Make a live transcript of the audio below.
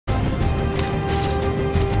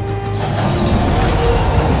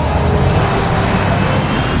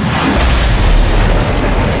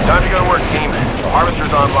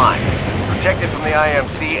disconnected from the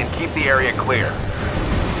IMC and keep the area clear.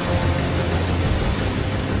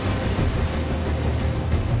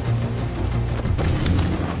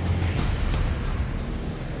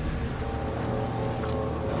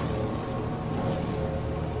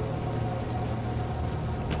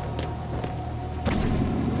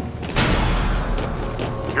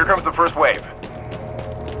 Here comes the first wave.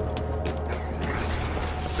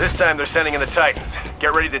 This time they're sending in the Titans.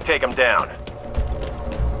 Get ready to take them down.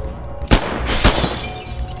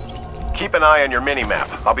 Keep an eye on your mini-map.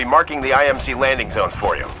 I'll be marking the IMC landing zones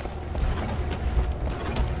for you.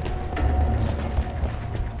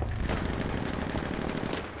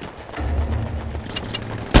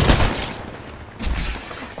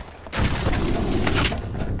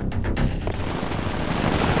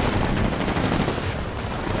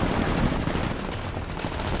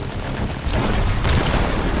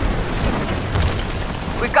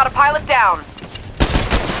 We've got a pilot down.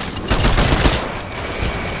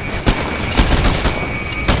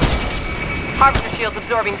 Harvester shield's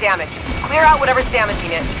absorbing damage. Clear out whatever's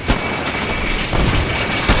damaging it.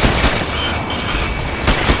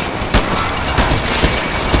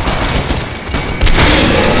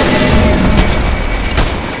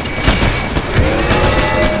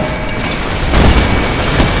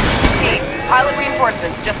 Team, pilot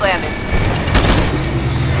reinforcements just landed.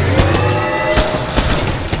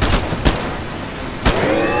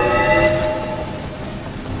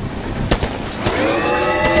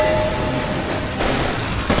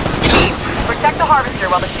 Protect the harvester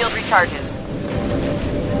while the shield recharges.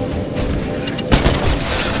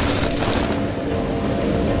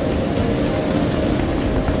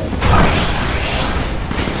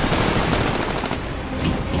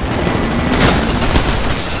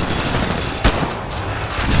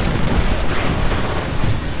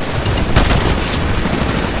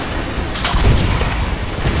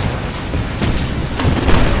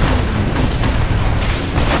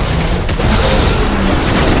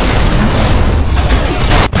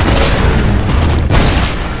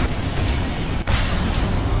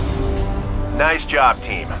 Nice job,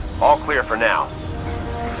 team. All clear for now.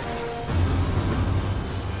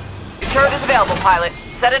 Your turret is available, pilot.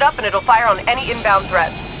 Set it up and it'll fire on any inbound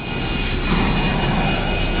threat.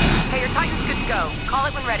 Hey, your Titan's good to go. Call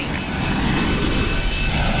it when ready.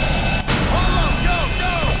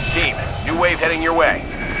 Team, new wave heading your way.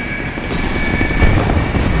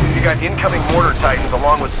 You got incoming mortar Titans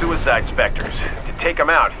along with suicide specters. To take them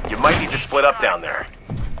out, you might need to split up down there.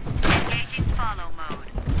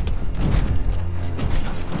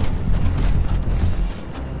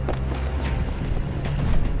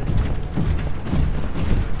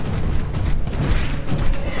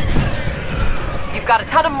 You've got a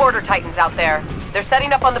ton of mortar Titans out there. They're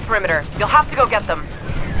setting up on the perimeter. You'll have to go get them.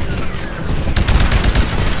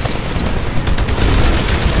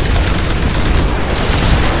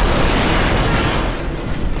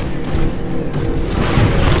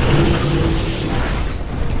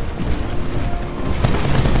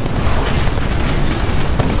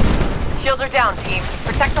 Shields are down, team.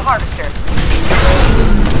 Protect the harvester.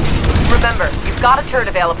 Remember, you've got a turret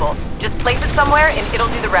available. Just place it somewhere and it'll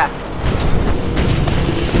do the rest.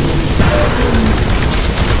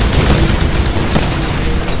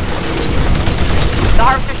 The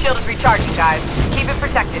harvester shield is recharging, guys. Keep it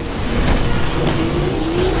protected.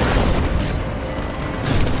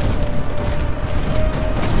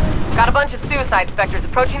 Got a bunch of suicide specters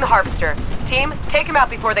approaching the harvester. Team, take him out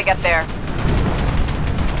before they get there.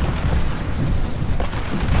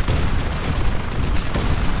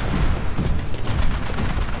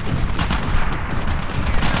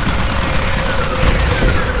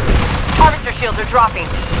 Harvester shields are dropping.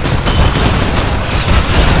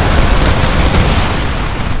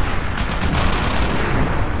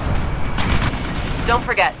 Don't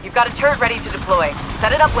forget, you've got a turret ready to deploy.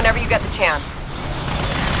 Set it up whenever you get the chance.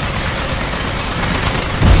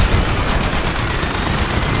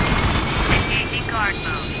 Engaging guard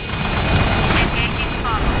mode. Engaging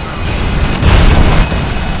follow mode.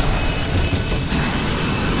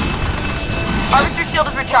 Harvester shield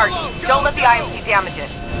is recharging. Don't let the IMC damage it.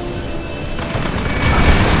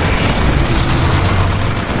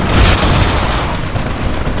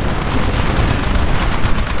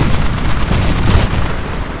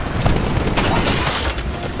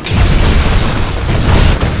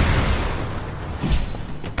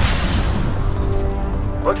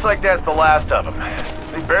 Looks like that's the last of them.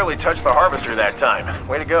 They barely touched the harvester that time.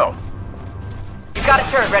 Way to go. You've got a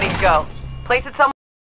turret ready to go. Place it somewhere.